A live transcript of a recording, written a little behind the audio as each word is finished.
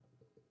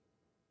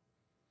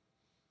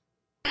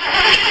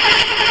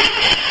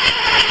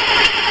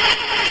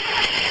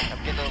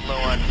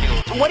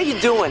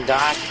doing,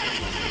 Doc?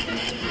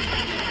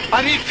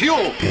 I need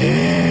fuel.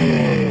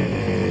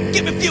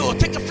 Give me fuel,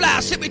 take a fly,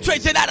 send me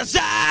trace it out of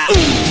sight.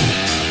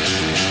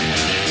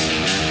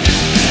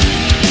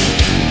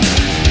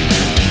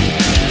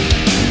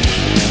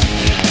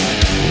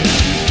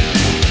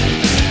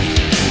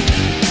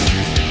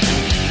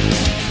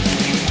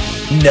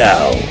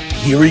 Now,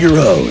 here are your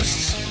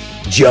hosts,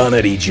 John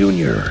Eddie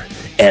Jr.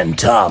 and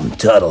Tom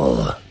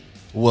Tuttle.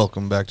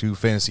 Welcome back to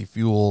Fantasy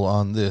Fuel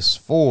on this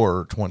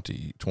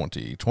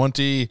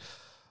 4/20/2020.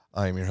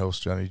 I am your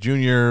host, Johnny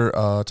Jr.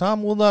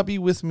 Tom will not be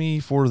with me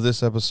for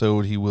this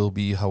episode. He will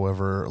be,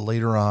 however,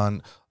 later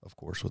on, of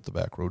course, with the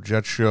Back Row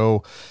Jets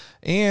show.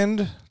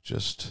 And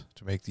just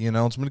to make the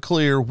announcement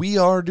clear, we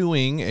are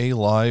doing a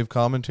live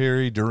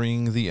commentary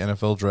during the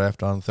NFL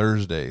draft on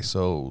Thursday.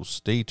 So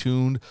stay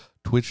tuned,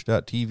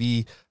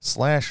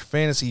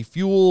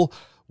 twitch.tv/fantasyfuel.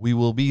 We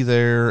will be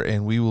there,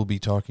 and we will be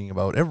talking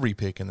about every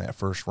pick in that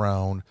first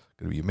round.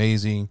 Going to be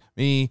amazing.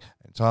 Me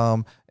and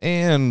Tom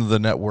and the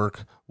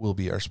network will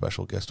be our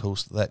special guest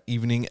host that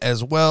evening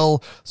as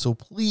well. So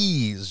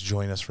please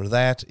join us for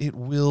that. It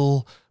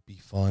will be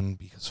fun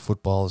because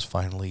football is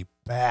finally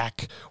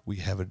back. We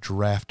have a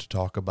draft to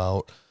talk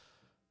about.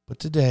 But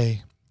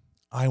today,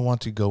 I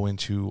want to go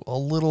into a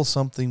little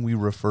something we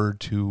referred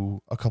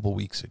to a couple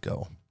weeks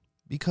ago.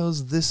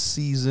 Because this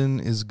season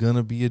is going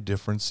to be a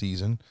different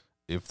season.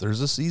 If there's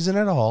a season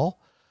at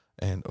all,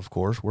 and of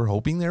course we're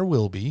hoping there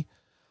will be,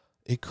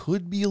 it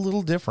could be a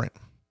little different.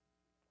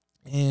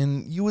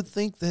 And you would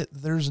think that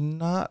there's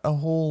not a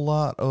whole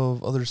lot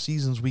of other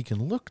seasons we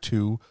can look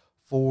to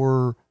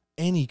for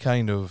any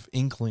kind of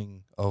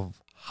inkling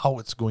of how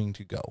it's going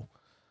to go.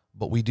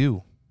 But we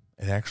do.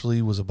 It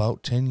actually was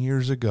about 10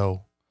 years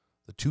ago,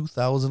 the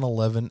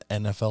 2011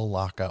 NFL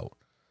lockout.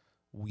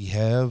 We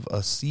have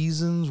a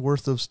season's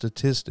worth of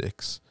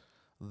statistics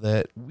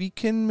that we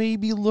can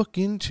maybe look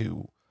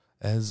into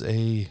as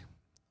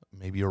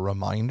maybe a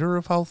reminder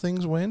of how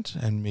things went,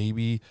 and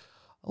maybe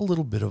a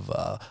little bit of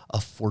a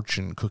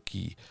fortune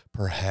cookie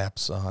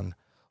perhaps on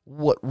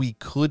what we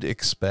could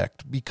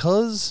expect,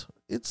 because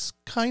it's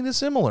kind of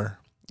similar.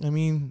 I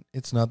mean,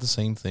 it's not the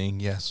same thing.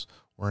 Yes,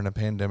 we're in a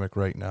pandemic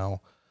right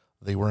now.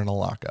 They were in a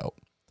lockout.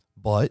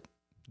 But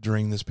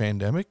during this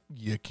pandemic,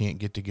 you can't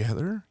get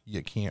together,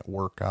 you can't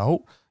work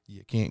out,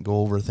 you can't go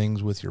over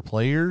things with your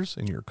players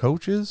and your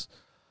coaches.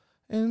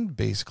 And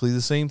basically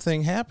the same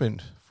thing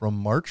happened from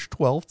March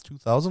 12th,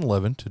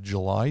 2011 to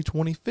July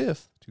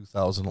 25th,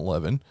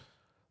 2011.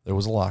 There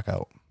was a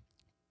lockout.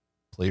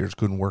 Players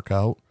couldn't work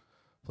out.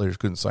 Players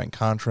couldn't sign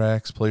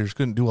contracts. Players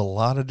couldn't do a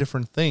lot of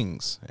different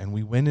things. And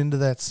we went into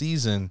that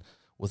season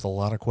with a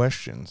lot of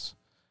questions.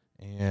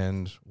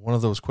 And one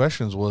of those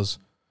questions was,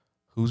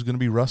 who's going to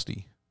be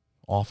rusty?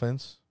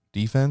 Offense?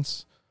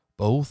 Defense?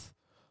 Both?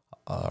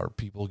 Are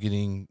people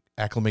getting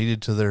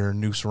acclimated to their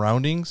new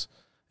surroundings?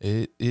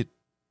 It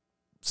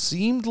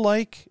seemed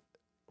like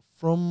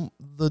from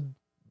the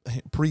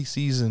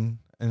preseason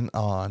and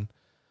on,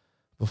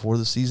 before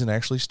the season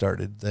actually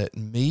started, that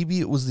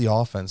maybe it was the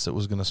offense that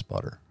was going to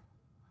sputter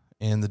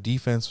and the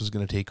defense was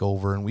going to take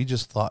over. And we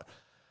just thought,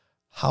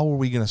 how are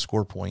we going to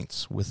score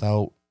points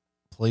without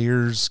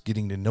players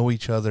getting to know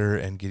each other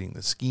and getting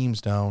the schemes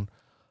down?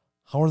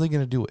 How are they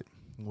going to do it?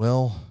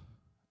 Well,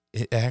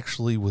 it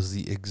actually was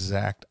the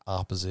exact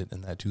opposite in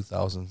that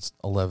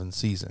 2011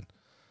 season.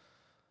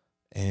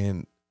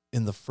 And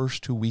in the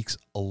first 2 weeks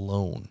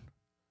alone,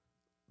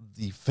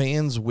 the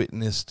fans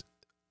witnessed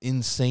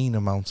insane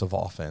amounts of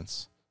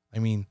offense. I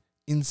mean,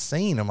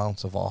 insane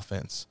amounts of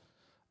offense.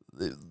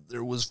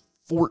 There was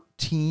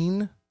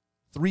 14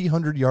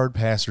 300-yard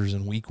passers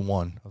in week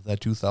one of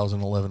that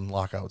 2011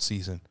 lockout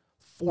season.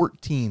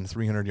 14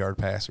 300-yard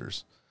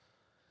passers.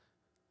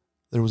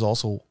 There was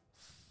also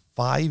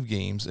 5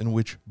 games in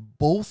which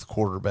both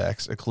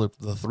quarterbacks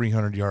eclipsed the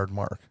 300-yard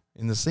mark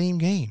in the same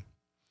game.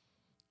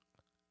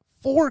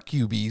 4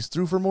 QBs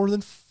threw for more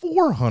than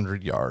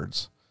 400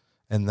 yards.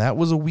 And that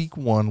was a week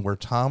one where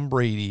Tom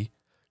Brady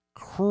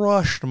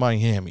crushed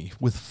Miami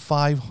with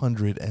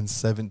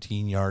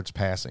 517 yards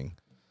passing.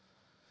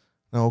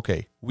 Now,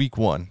 okay, week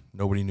one,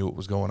 nobody knew what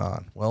was going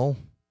on. Well,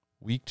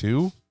 week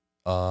two,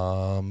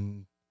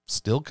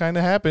 still kind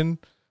of happened.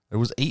 There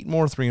was 8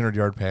 more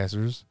 300-yard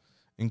passers,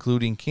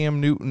 including Cam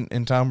Newton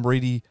and Tom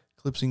Brady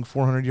eclipsing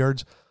 400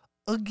 yards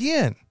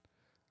again.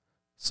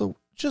 So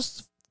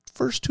just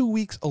first 2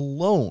 weeks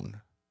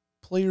alone,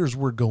 players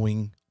were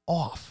going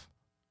off,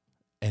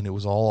 and it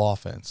was all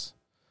offense.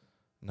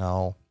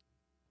 Now,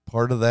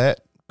 part of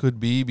that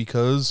could be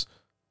because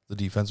the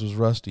defense was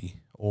rusty,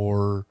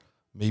 or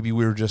maybe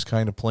we were just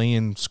kind of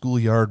playing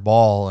schoolyard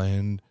ball,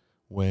 and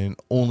when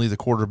only the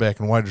quarterback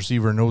and wide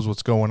receiver knows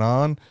what's going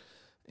on,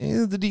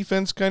 the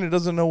defense kind of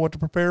doesn't know what to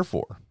prepare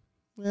for.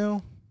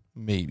 Well,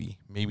 maybe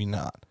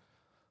not.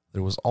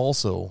 There was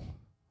also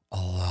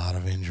a lot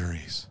of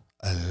injuries.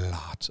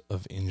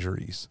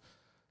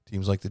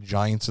 Teams like the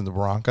Giants and the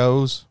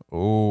Broncos,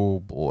 oh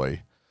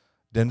boy.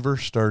 Denver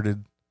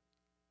started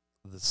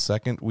the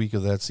second week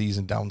of that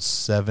season down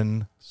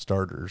 7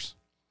 starters.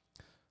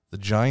 The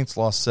Giants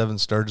lost 7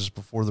 starters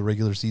before the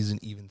regular season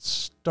even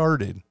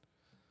started.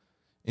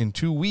 In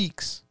 2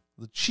 weeks,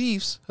 the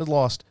Chiefs had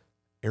lost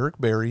Eric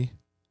Berry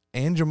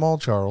and Jamal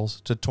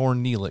Charles to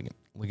torn knee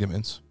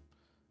ligaments,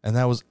 and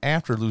that was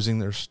after losing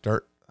their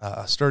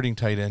starting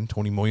tight end,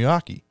 Tony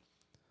Moeaki.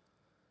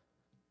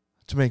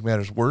 To make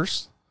matters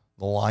worse,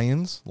 the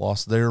Lions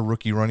lost their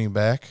rookie running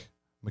back,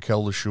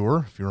 Mikel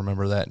LeSure, if you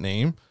remember that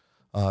name,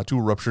 to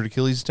a ruptured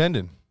Achilles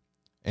tendon.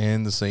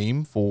 And the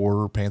same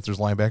for Panthers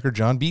linebacker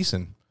John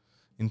Beeson.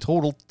 In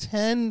total,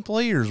 10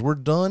 players were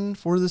done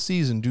for the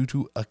season due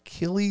to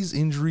Achilles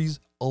injuries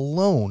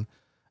alone,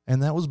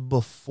 and that was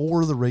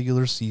before the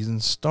regular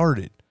season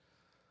started.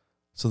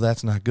 So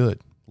that's not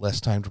good. Less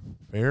time to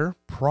prepare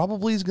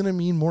probably is going to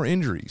mean more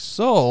injuries.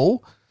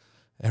 So,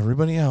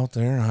 everybody out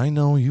there, I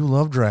know you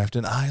love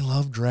drafting. I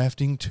love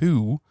drafting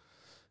too.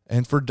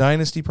 And for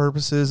dynasty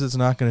purposes, it's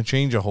not going to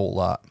change a whole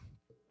lot.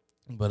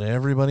 But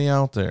everybody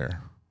out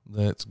there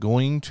that's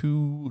going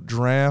to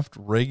draft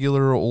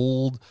regular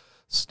old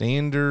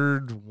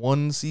standard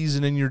 1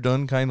 season and you're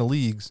done kind of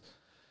leagues,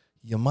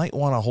 you might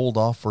want to hold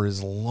off for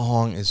as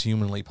long as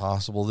humanly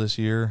possible this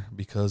year,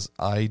 because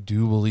I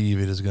do believe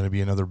it is going to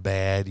be another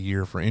bad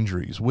year for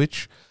injuries,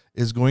 which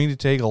is going to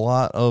take a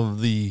lot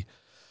of the,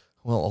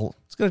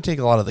 it's going to take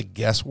a lot of the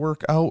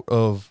guesswork out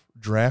of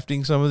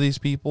drafting some of these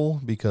people,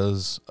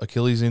 because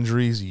Achilles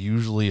injuries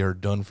usually are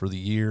done for the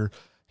year.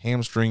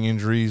 Hamstring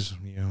injuries,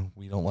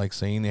 we don't like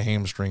saying the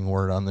hamstring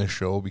word on this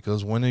show,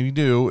 because when you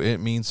do, it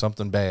means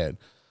something bad.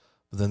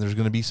 But then there's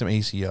going to be some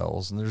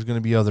ACLs, and there's going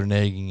to be other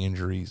nagging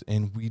injuries,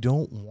 and we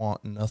don't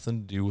want nothing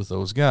to do with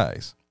those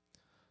guys.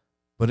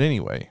 But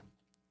anyway,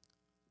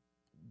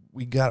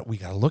 we got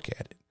to look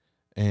at it.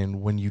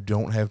 And when you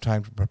don't have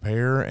time to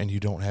prepare and you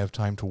don't have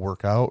time to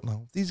work out,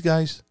 now these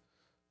guys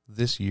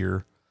this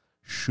year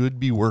should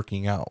be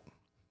working out.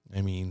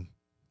 I mean,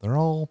 they're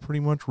all pretty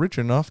much rich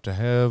enough to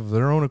have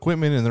their own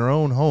equipment in their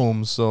own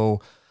homes,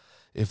 so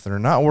if they're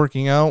not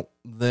working out,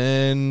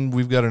 then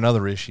we've got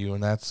another issue,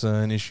 and that's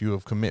an issue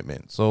of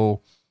commitment.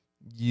 So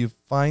you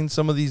find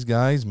some of these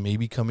guys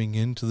maybe coming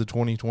into the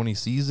 2020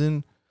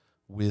 season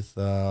with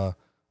a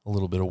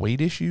little bit of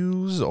weight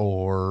issues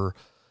or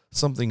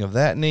something of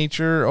that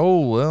nature.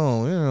 Oh,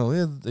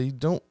 well, they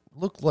don't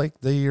look like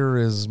they are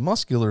as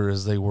muscular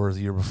as they were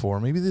the year before.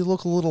 Maybe they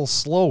look a little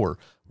slower.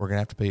 We're going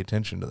to have to pay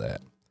attention to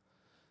that.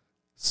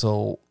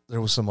 So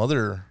there was some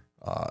other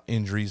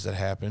injuries that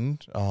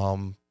happened.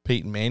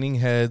 Peyton Manning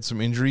had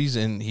some injuries,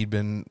 and he'd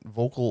been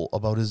vocal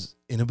about his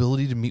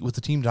inability to meet with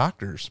the team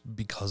doctors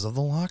because of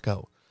the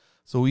lockout.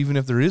 So even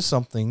if there is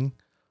something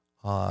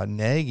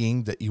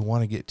nagging that you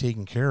want to get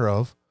taken care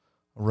of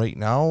right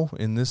now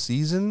in this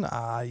season,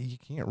 you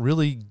can't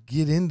really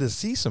get in to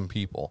see some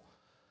people.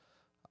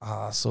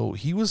 So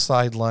he was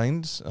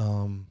sidelined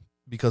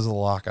because of the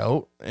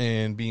lockout,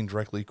 and being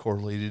directly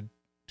correlated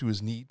to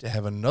his need to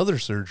have another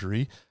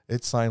surgery,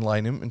 it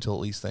sidelined him until at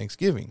least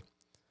Thanksgiving.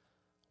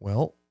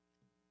 Well,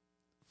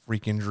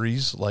 freak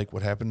injuries like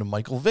what happened to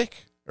Michael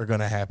Vick are going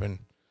to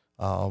happen.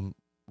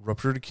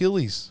 Ruptured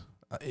Achilles,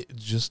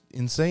 just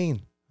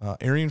insane.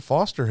 Arian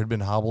Foster had been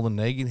hobbled and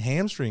nagging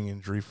hamstring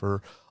injury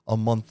for a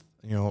month,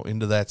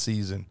 into that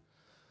season.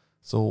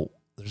 So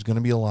there's going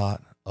to be a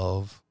lot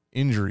of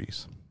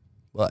injuries.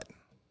 But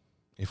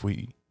if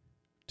we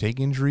take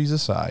injuries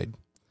aside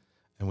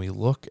and we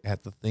look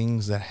at the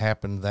things that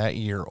happened that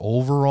year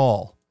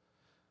overall,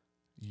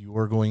 you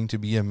are going to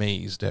be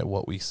amazed at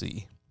what we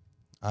see.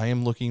 I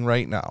am looking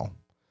right now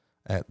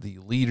at the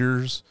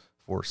leaders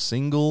for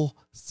single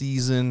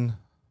season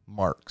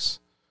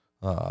marks.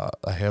 I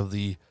have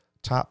the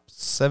top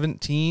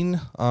 17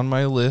 on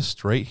my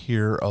list right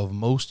here of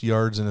most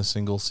yards in a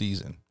single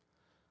season.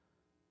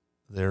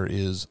 There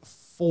is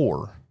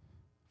 4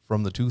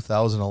 from the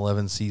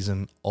 2011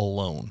 season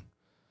alone.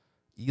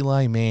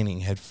 Eli Manning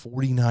had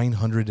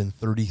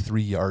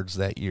 4,933 yards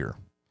that year.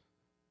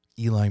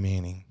 Eli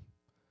Manning.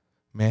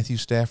 Matthew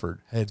Stafford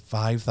had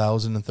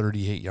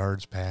 5,038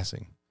 yards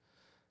passing.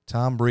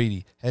 Tom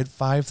Brady had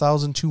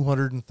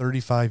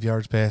 5,235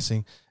 yards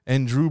passing.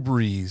 And Drew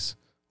Brees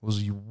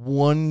was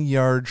 1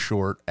 yard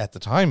short. At the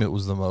time, it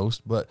was the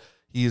most, but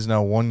he is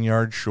now 1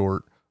 yard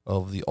short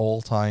of the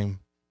all-time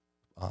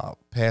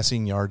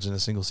passing yards in a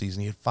single season.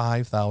 He had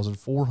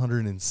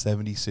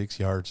 5,476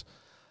 yards.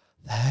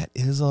 That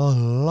is a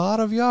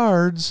lot of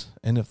yards.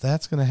 And if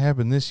that's going to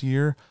happen this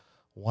year,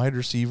 wide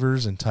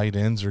receivers and tight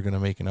ends are going to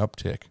make an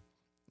uptick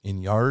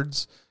in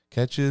yards,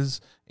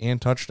 catches,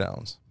 and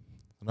touchdowns.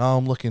 Now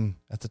I'm looking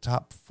at the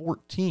top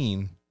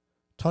 14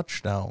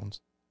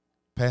 touchdowns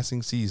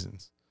passing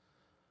seasons.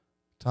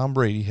 Tom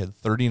Brady had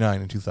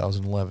 39 in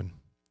 2011.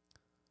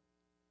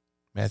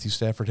 Matthew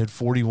Stafford had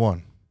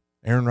 41.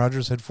 Aaron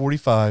Rodgers had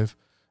 45,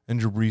 and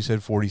Drew Brees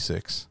had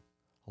 46.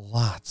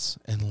 Lots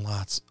and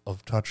lots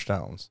of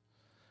touchdowns.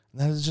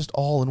 And that is just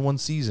all in one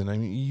season. I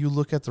mean, you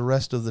look at the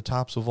rest of the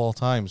tops of all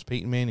times.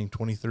 Peyton Manning,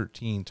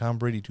 2013. Tom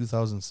Brady,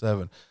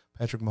 2007.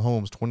 Patrick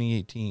Mahomes,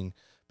 2018.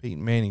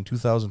 Peyton Manning,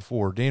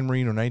 2004. Dan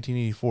Marino,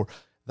 1984.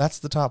 That's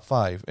the top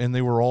 5, and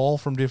they were all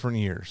from different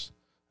years.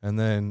 And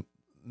then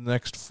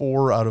next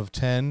 4 out of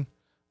 10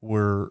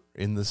 were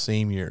in the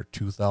same year,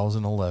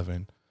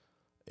 2011,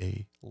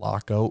 a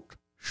lockout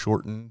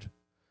shortened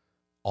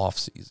off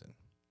season.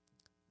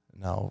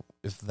 Now,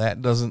 if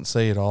that doesn't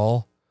say it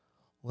all,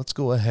 let's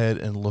go ahead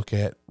and look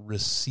at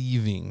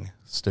receiving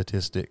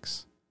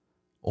statistics.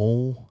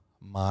 Oh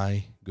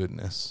my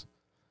goodness.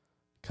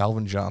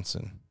 Calvin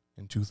Johnson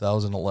in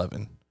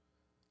 2011,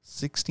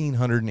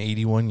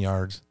 1,681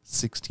 yards,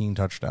 16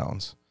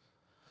 touchdowns.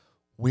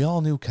 We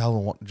all knew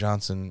Calvin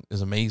Johnson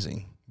is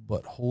amazing,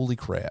 but holy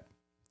crap.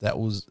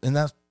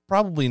 That's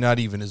probably not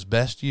even his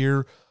best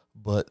year,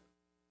 but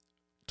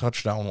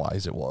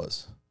touchdown-wise it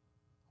was.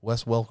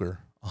 Wes Welker,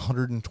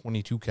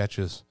 122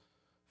 catches,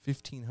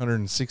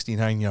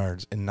 1,569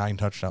 yards, and 9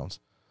 touchdowns.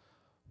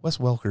 Wes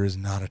Welker is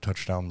not a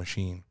touchdown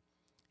machine.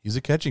 He's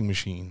a catching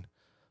machine,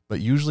 but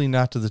usually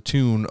not to the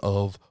tune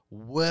of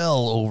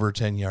well over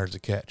 10 yards a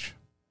catch.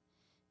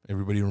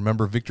 Everybody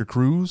remember Victor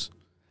Cruz?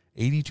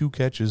 82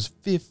 catches,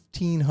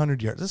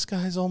 1,500 yards. This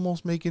guy's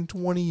almost making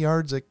 20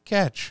 yards a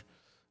catch.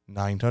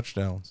 9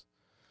 touchdowns.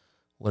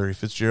 Larry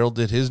Fitzgerald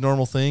did his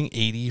normal thing,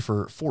 80 for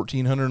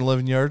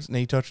 1,411 yards and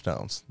 8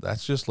 touchdowns.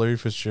 That's just Larry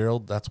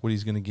Fitzgerald. That's what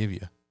he's going to give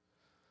you.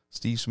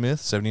 Steve Smith,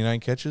 79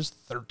 catches,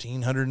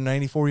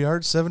 1,394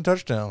 yards, 7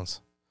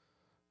 touchdowns.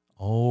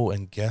 Oh,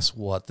 and guess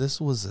what?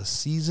 This was a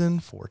season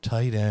for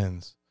tight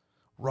ends.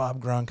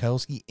 Rob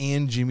Gronkowski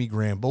and Jimmy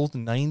Graham, both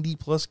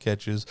 90-plus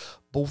catches,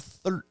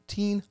 both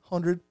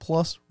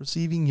 1,300-plus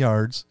receiving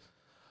yards.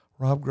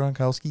 Rob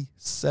Gronkowski,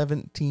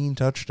 17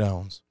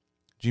 touchdowns.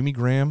 Jimmy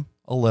Graham,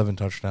 11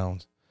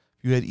 touchdowns.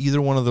 If you had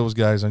either one of those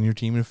guys on your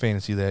team in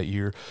fantasy that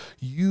year,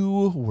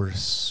 you were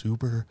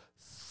super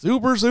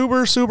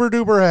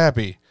duper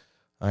happy.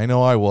 I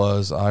know I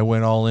was. I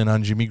went all in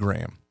on Jimmy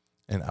Graham,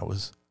 and I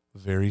was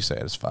very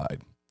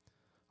satisfied.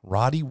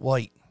 Roddy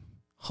White,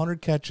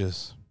 100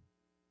 catches,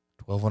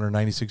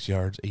 1,296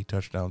 yards, 8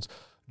 touchdowns.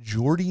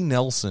 Jordy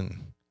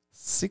Nelson,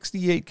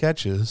 68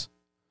 catches,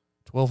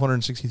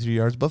 1,263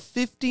 yards, but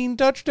 15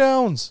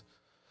 touchdowns.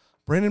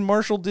 Brandon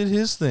Marshall did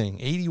his thing,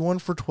 81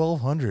 for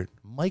 1,200.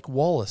 Mike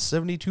Wallace,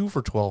 72 for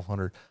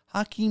 1,200.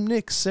 Hakeem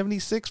Nicks,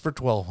 76 for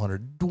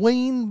 1,200.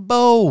 Dwayne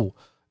Bowe,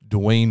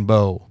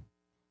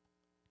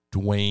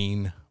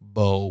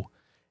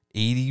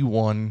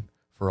 81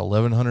 for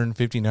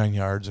 1,159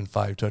 yards and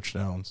 5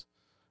 touchdowns.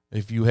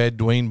 If you had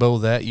Dwayne Bowe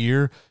that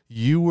year,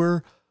 you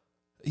were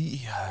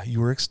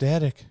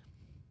ecstatic.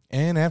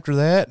 And after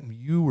that,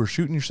 you were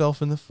shooting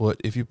yourself in the foot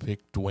if you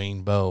picked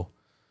Dwayne Bowe.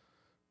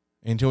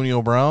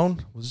 Antonio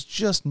Brown was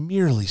just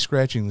merely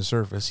scratching the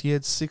surface. He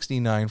had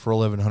 69 for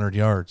 1,100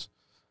 yards.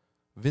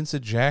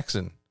 Vincent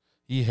Jackson,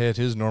 he had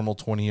his normal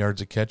 20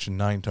 yards a catch and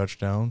 9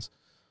 touchdowns.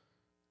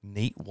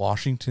 Nate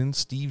Washington,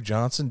 Steve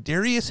Johnson,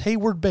 Darius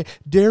Hayward Bay.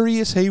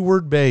 Darius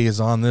Hayward Bay is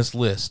on this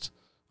list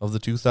of the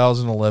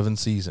 2011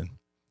 season.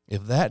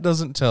 If that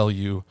doesn't tell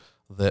you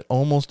that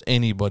almost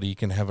anybody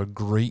can have a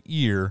great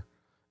year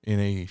in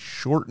a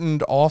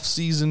shortened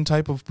off-season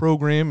type of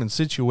program and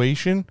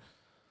situation,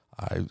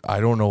 I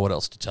don't know what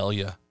else to tell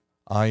you.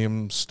 I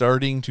am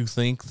starting to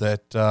think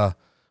that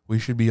we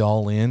should be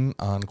all in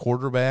on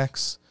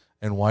quarterbacks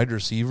and wide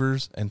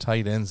receivers and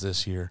tight ends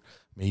this year.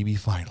 Maybe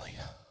finally,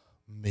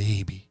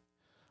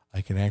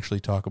 I can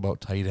actually talk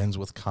about tight ends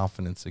with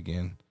confidence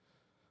again.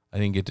 I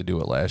didn't get to do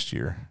it last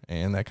year,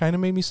 and that kind of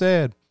made me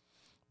sad.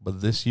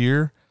 But this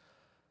year,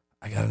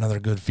 I got another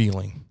good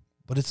feeling.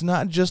 But it's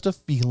not just a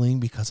feeling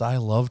because I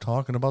love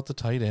talking about the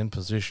tight end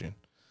position.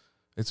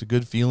 It's a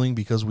good feeling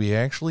because we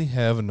actually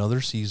have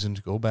another season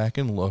to go back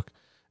and look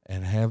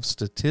and have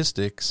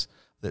statistics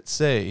that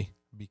say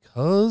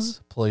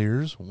because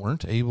players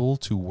weren't able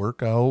to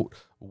work out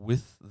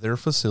with their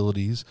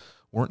facilities,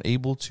 weren't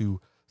able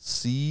to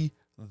see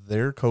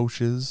their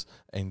coaches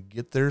and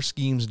get their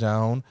schemes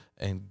down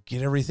and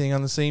get everything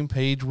on the same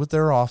page with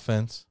their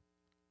offense,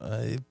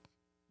 it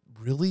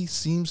really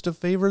seems to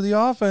favor the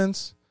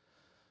offense.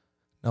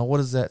 Now, what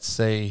does that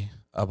say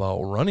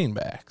about running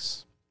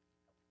backs?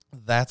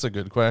 That's a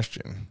good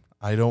question.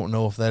 I don't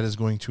know if that is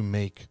going to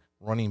make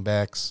running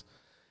backs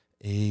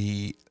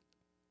a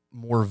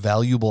more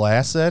valuable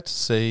asset.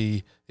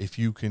 Say, if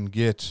you can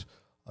get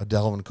a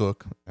Dalvin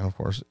Cook, and of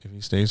course, if he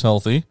stays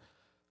healthy,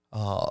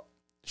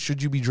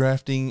 should you be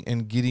drafting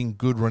and getting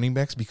good running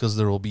backs because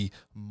there will be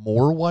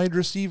more wide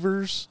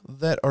receivers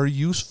that are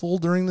useful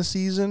during the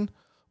season?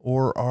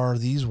 Or are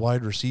these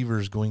wide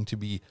receivers going to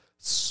be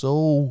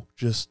so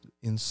just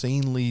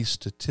insanely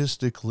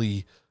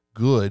statistically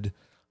good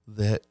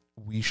that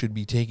we should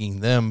be taking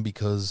them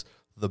because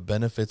the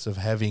benefits of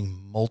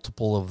having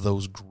multiple of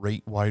those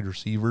great wide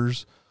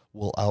receivers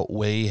will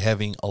outweigh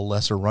having a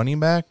lesser running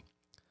back?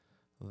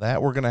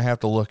 That we're going to have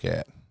to look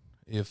at.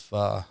 If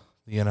the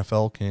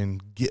NFL can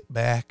get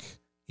back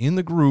in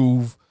the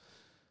groove,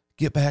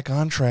 get back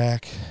on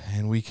track,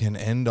 and we can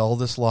end all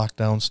this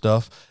lockdown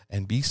stuff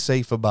and be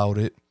safe about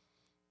it,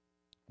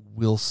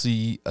 we'll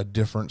see a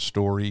different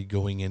story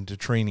going into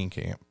training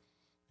camp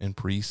and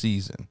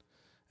preseason.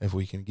 If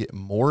we can get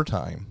more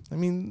time. I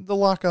mean, the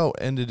lockout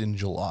ended in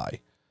July.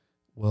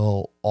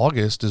 Well,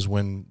 August is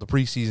when the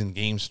preseason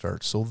game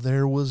starts, so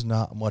there was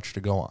not much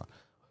to go on.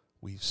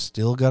 We've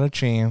still got a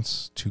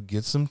chance to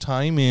get some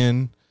time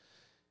in,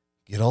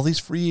 get all these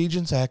free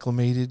agents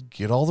acclimated,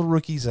 get all the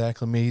rookies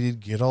acclimated,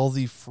 get all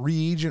the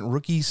free agent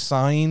rookies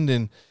signed,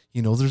 and,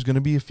 there's going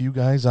to be a few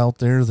guys out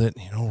there that,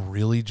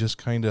 really just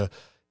kind of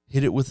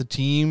hit it with the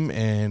team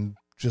and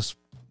just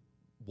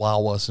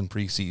wow us in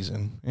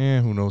preseason.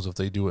 Who knows if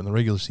they do it in the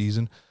regular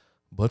season.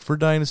 But for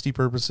dynasty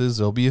purposes,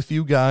 there'll be a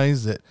few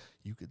guys that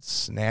you could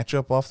snatch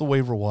up off the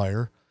waiver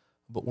wire,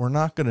 but we're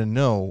not going to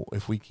know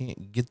if we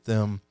can't get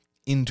them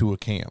into a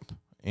camp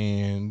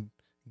and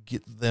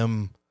get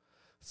them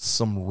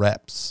some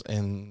reps.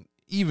 And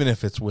even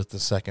if it's with the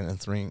second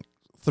and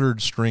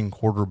third string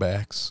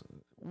quarterbacks,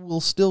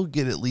 we'll still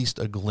get at least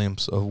a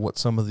glimpse of what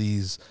some of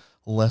these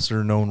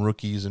lesser known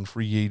rookies and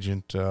free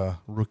agent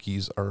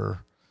rookies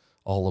are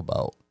all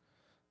about.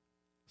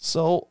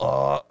 So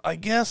I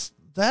guess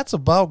that's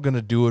about going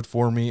to do it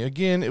for me.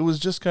 Again, it was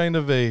just kind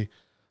of a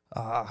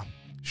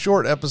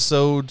short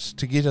episode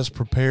to get us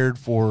prepared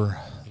for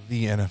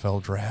the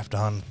NFL draft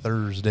on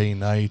Thursday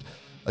night.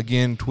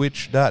 Again,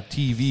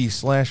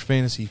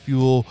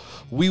 twitch.tv/fantasyfuel.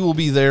 We will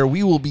be there.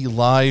 We will be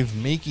live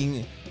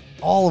making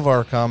all of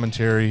our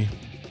commentary,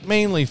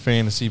 mainly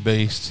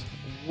fantasy-based.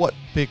 What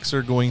picks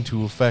are going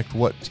to affect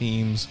what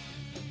teams.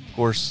 Of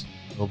course,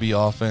 there'll be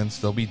offense,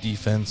 there'll be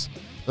defense,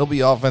 there'll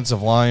be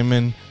offensive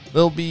linemen,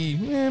 there'll be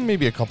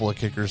maybe a couple of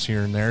kickers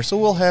here and there. So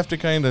we'll have to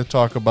kind of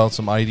talk about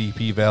some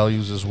IDP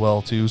values as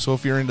well, too. So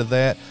if you're into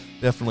that,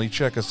 definitely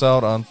check us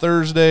out on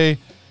Thursday.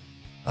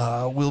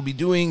 We'll be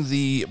doing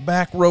the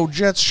Back Row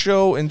Jets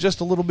show in just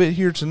a little bit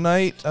here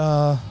tonight,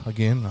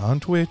 again, on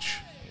Twitch.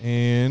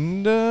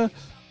 And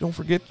don't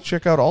forget to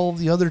check out all of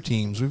the other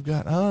teams. We've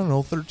got,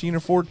 13 or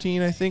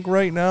 14, I think,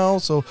 right now.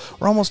 So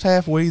we're almost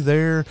halfway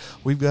there.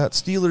 We've got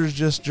Steelers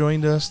just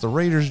joined us. The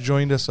Raiders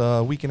joined us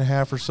a week and a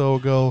half or so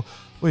ago.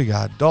 We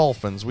got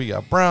Dolphins. We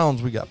got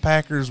Browns. We got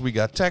Packers. We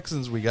got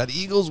Texans. We got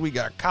Eagles. We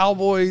got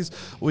Cowboys.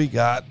 We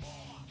got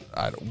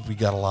a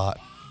lot.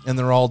 And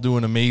they're all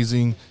doing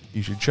amazing.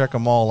 You should check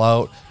them all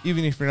out.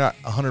 Even if you're not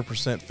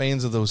 100%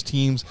 fans of those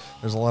teams,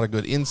 there's a lot of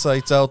good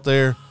insights out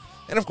there.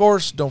 And, of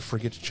course, don't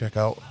forget to check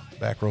out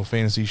Back Row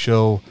Fantasy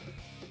Show.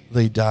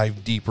 They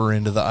dive deeper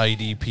into the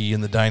IDP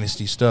and the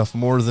Dynasty stuff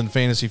more than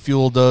Fantasy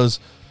Fuel does,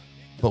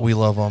 but we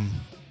love them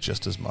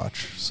just as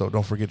much. So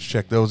don't forget to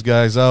check those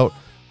guys out.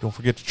 Don't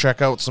forget to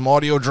check out some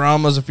audio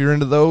dramas if you're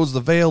into those. The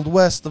Veiled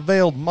West, The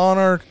Veiled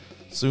Monarch,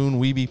 soon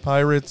We Be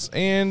Pirates,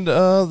 and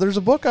there's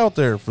a book out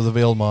there for The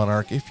Veiled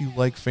Monarch. If you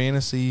like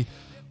fantasy,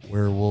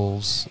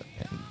 werewolves,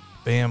 and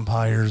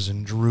vampires,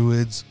 and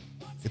druids,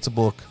 it's a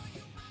book,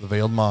 The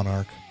Veiled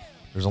Monarch.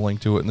 There's a link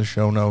to it in the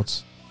show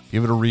notes.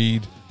 Give it a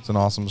read. It's an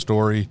awesome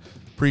story.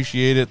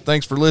 Appreciate it.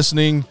 Thanks for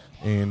listening,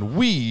 and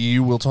we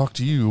will talk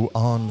to you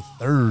on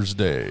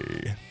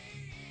Thursday.